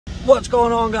What's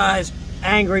going on, guys?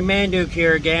 Angry Manduke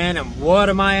here again, and what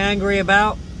am I angry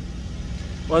about?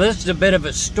 Well, this is a bit of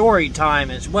a story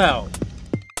time as well.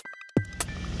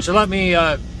 So let me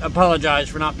apologize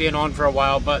for not being on for a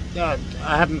while, but I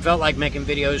haven't felt like making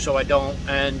videos, so I don't.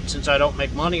 And since I don't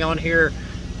make money on here,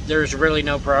 there's really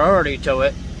no priority to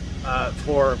it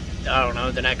for, I don't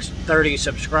know, the next 30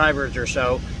 subscribers or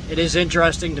so. It is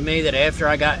interesting to me that after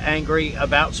I got angry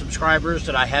about subscribers,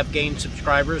 that I have gained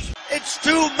subscribers. It's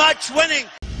too much winning!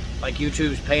 Like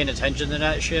YouTube's paying attention to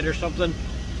that shit or something.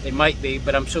 They might be,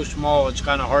 but I'm so small it's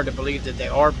kind of hard to believe that they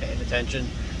are paying attention,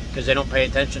 because they don't pay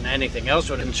attention to anything else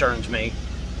that concerns me.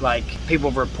 Like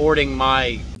people reporting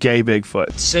my gay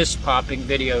Bigfoot cyst popping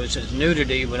videos as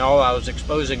nudity when all I was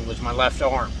exposing was my left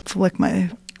arm. Flick my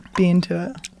bean to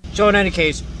it. So in any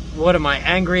case, what am I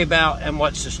angry about and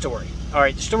what's the story?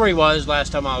 Alright, the story was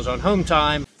last time I was on Home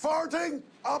Time. Farting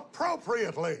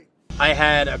appropriately. I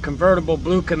had a convertible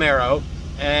blue Camaro,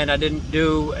 and I didn't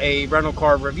do a rental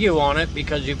car review on it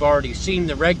because you've already seen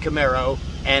the red Camaro,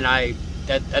 and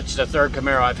that's the third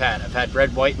Camaro I've had. I've had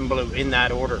red, white, and blue in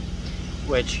that order,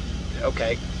 which,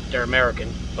 okay, they're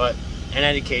American, but in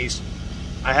any case,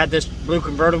 I had this blue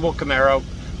convertible Camaro.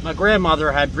 My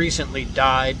grandmother had recently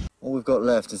died. All we've got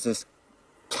left is this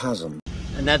chasm.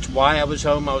 And that's why I was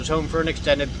home. I was home for an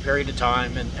extended period of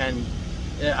time, and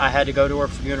I had to go to her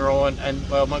funeral, and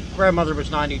well, my grandmother was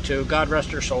 92, God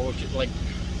rest her soul. Like,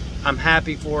 I'm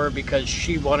happy for her because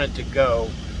she wanted to go,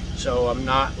 so I'm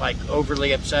not like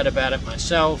overly upset about it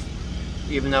myself,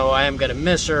 even though I am gonna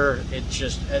miss her. It's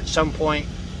just at some point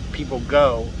people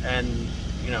go, and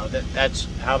you know that's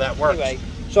how that works. Anyway,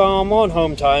 so I'm on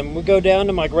Home Time. We go down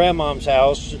to my grandmom's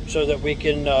house so that we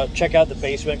can check out the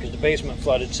basement, because the basement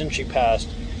flooded since she passed.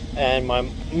 And my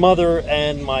mother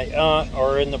and my aunt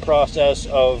are in the process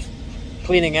of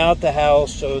cleaning out the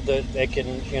house so that they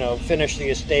can, you know, finish the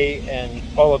estate and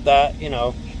all of that, you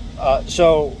know.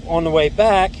 So on the way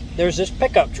back, there's this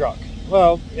pickup truck.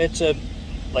 Well, it's a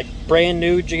like brand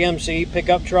new GMC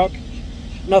pickup truck.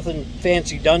 Nothing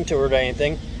fancy done to it or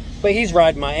anything. But he's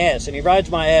riding my ass, and he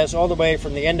rides my ass all the way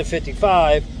from the end of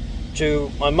 55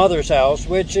 to my mother's house,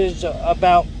 which is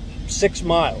about 6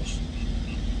 miles.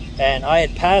 And I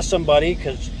had passed somebody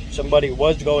because somebody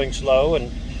was going slow,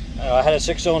 and I had a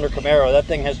 6-cylinder Camaro. That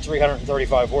thing has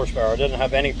 335 horsepower. It doesn't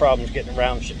have any problems getting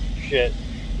around shit,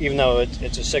 even though it's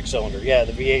a 6-cylinder. Yeah,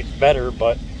 the V8's better,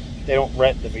 but they don't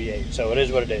rent the V8, so it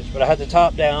is what it is. But I had the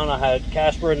top down, I had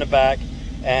Casper in the back,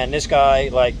 and this guy,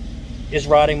 like, is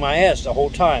riding my ass the whole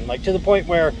time, like to the point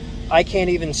where I can't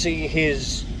even see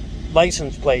his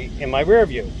license plate in my rear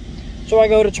view. So I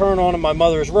go to turn onto my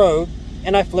mother's road,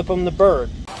 and I flip him the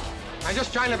bird. I'm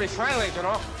just trying to be friendly, you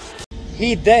know.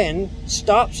 He then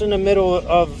stops in the middle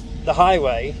of the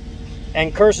highway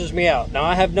and curses me out. Now,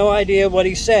 I have no idea what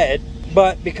he said,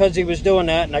 but because he was doing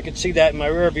that and I could see that in my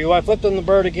rear view, I flipped him the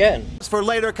bird again. It's for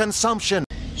later consumption.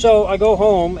 So I go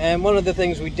home, and one of the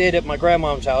things we did at my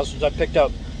grandmom's house was I picked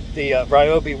up the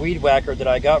Ryobi weed whacker that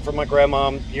I got from my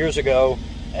grandmom years ago,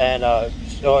 and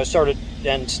so I started,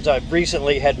 and since I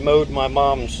recently had mowed my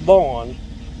mom's lawn,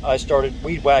 I started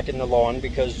weed whacking the lawn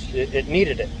because it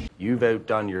needed it. You've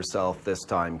outdone yourself this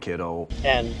time, kiddo.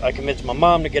 And I convinced my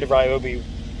mom to get a Ryobi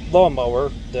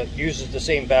lawnmower that uses the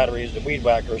same battery as the weed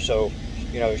whacker, so,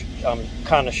 you know, I'm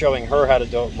kind of showing her how to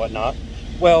do it and whatnot.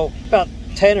 Well, about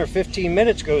 10 or 15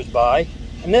 minutes goes by,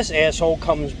 and this asshole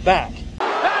comes back.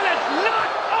 That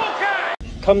is not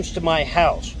okay! Comes to my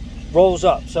house, rolls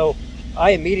up, so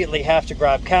I immediately have to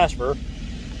grab Casper,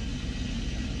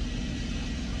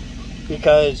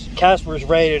 because Casper's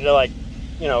ready to, like,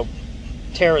 you know,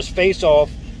 tear his face off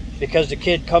because the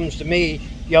kid comes to me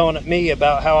yelling at me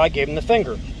about how I gave him the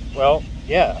finger. Well,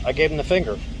 yeah, I gave him the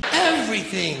finger.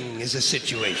 Everything is a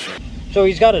situation. So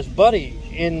he's got his buddy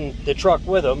in the truck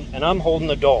with him, and I'm holding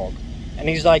the dog. And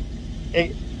he's like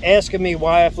asking me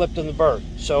why I flipped him the bird.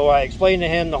 So I explained to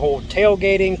him the whole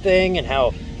tailgating thing and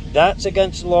how that's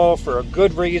against the law for a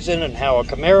good reason, and how a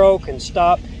Camaro can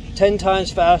stop 10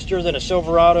 times faster than a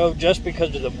Silverado just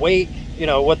because of the weight, you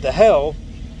know, what the hell.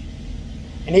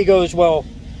 And he goes, well,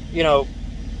 you know,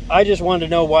 I just wanted to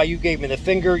know why you gave me the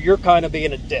finger. You're kind of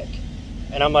being a dick.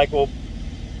 And I'm like, well,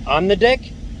 I'm the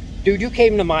dick? Dude, you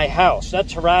came to my house.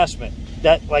 That's harassment.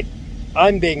 That, like,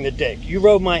 I'm being the dick. You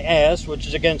rode my ass, which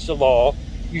is against the law.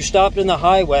 You stopped in the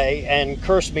highway and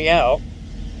cursed me out,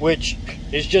 which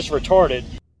is just retarded.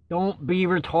 Don't be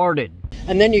retarded.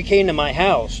 And then you came to my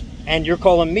house, and you're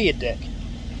calling me a dick.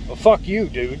 Well, fuck you,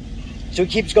 dude. So he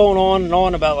keeps going on and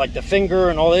on about, like, the finger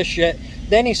and all this shit.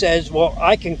 Then he says, well,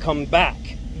 I can come back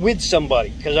with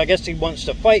somebody, because I guess he wants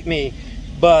to fight me,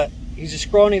 but he's a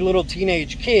scrawny little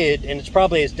teenage kid, and it's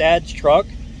probably his dad's truck,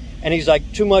 and he's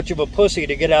like too much of a pussy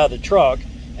to get out of the truck.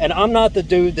 And I'm not the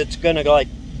dude that's gonna like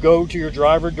go to your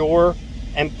driver door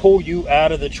and pull you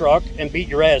out of the truck and beat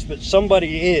your ass, but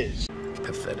somebody is.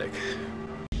 Pathetic.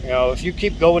 You know, if you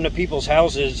keep going to people's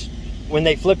houses when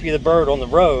they flip you the bird on the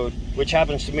road, which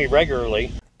happens to me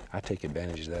regularly. I take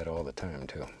advantage of that all the time,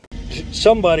 too.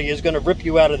 Somebody is going to rip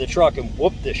you out of the truck and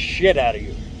whoop the shit out of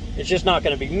you. It's just not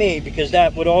going to be me, because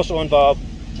that would also involve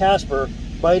Casper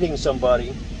biting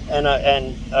somebody, and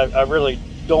I really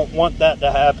don't want that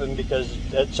to happen, because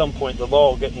at some point the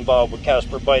law will get involved with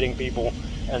Casper biting people,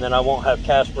 and then I won't have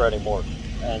Casper anymore.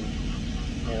 And,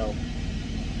 you know,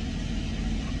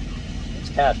 it's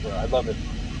Casper. I love it.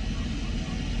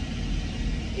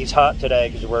 He's hot today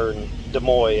because we're in Des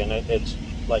Moines, and it's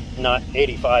like not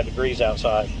 85 degrees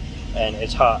outside, and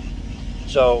it's hot.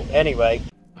 So anyway,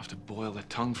 I have to boil the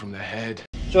tongue from the head.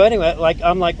 So anyway, like,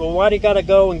 I'm like, well, why do you gotta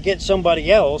go and get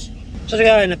somebody else? So the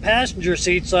guy in the passenger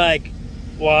seat's like,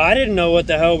 well, I didn't know what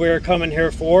the hell we were coming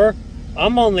here for.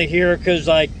 I'm only here because,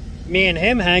 like, me and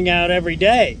him hang out every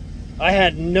day. I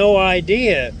had no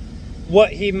idea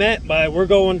what he meant by we're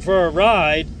going for a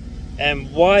ride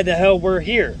and why the hell we're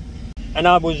here. And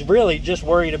I was really just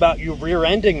worried about you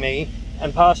rear-ending me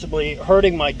and possibly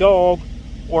hurting my dog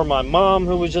or my mom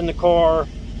who was in the car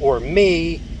or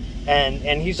me.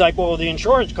 And he's like, well, the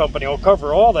insurance company will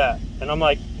cover all that. And I'm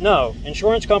like, no,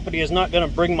 insurance company is not going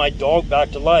to bring my dog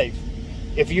back to life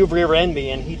if you rear-end me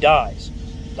and he dies.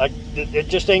 Like, it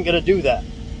just ain't going to do that.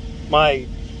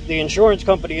 The insurance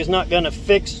company is not going to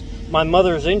fix my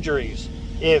mother's injuries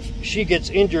if she gets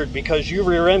injured because you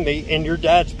rear-end me in your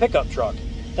dad's pickup truck.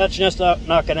 That's just not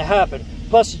going to happen.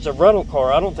 Plus, it's a rental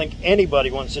car. I don't think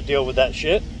anybody wants to deal with that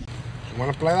shit. You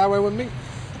want to play that way with me?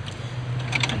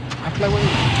 I play with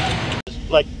you.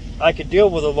 Like, I could deal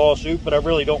with a lawsuit, but I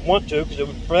really don't want to, because it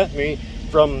would prevent me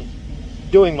from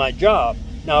doing my job.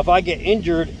 Now, if I get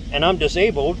injured and I'm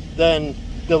disabled, then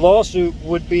the lawsuit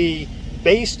would be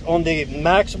based on the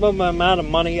maximum amount of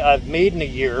money I've made in a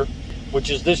year, which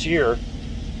is this year,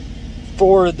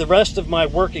 for the rest of my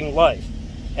working life.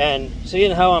 And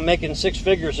seeing how I'm making 6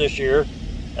 figures this year,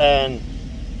 and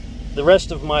the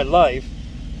rest of my life,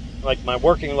 like my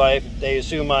working life, they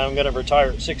assume I'm going to retire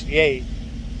at 68.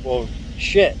 Well,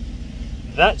 shit.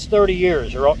 That's 30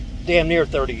 years, or damn near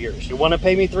 30 years. You want to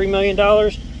pay me $3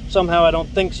 million? Somehow I don't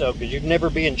think so, because you'd never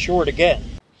be insured again.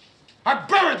 I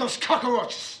buried those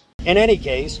cockroaches! In any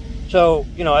case, so,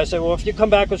 you know, I say, well, if you come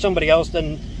back with somebody else,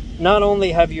 then not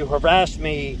only have you harassed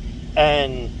me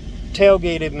and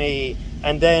tailgated me,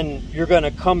 and then you're going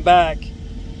to come back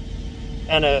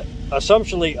and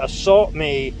assumptionally assault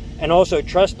me and also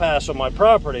trespass on my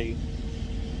property,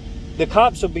 the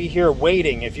cops will be here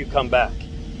waiting if you come back.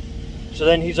 So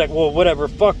then he's like, well, whatever,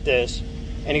 fuck this.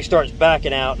 And he starts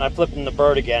backing out, and I flip him the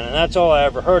bird again. And that's all I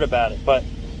ever heard about it. But,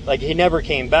 like, he never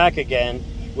came back again,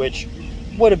 which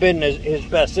would have been his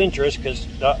best interest, because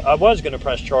I was going to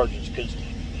press charges. Because,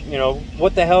 you know,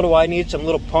 what the hell do I need some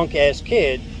little punk-ass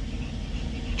kid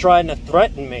trying to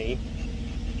threaten me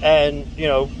and, you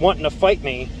know, wanting to fight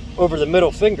me over the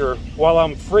middle finger while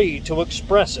I'm free to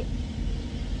express it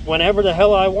whenever the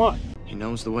hell I want. He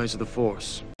knows the ways of the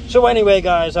Force. So anyway,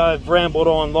 guys, I've rambled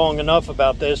on long enough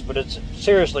about this, but it's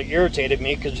seriously irritated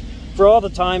me, because for all the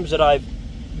times that I've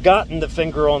gotten the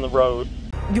finger on the road,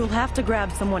 you'll have to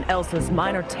grab someone else's.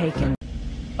 Mine are taken.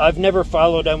 I've never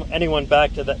followed anyone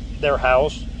back to their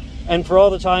house. And for all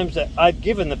the times that I've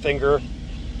given the finger,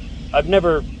 I've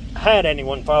never had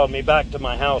anyone follow me back to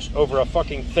my house over a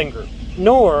fucking finger.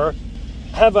 Nor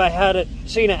have I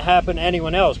seen it happen to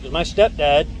anyone else, because my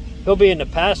stepdad, he'll be in the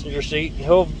passenger seat and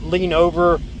he'll lean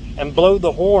over and blow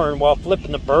the horn while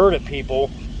flipping the bird at people,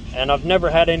 and I've never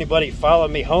had anybody follow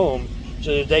me home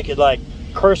so that they could, like,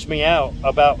 curse me out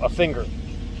about a finger.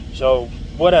 So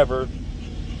whatever,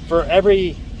 for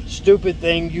every stupid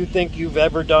thing you think you've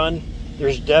ever done,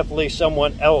 there's definitely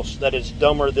someone else that is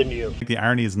dumber than you. The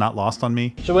irony is not lost on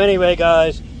me. So anyway,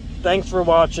 guys, thanks for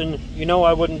watching. You know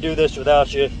I wouldn't do this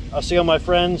without you. I'll see all my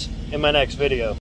friends in my next video.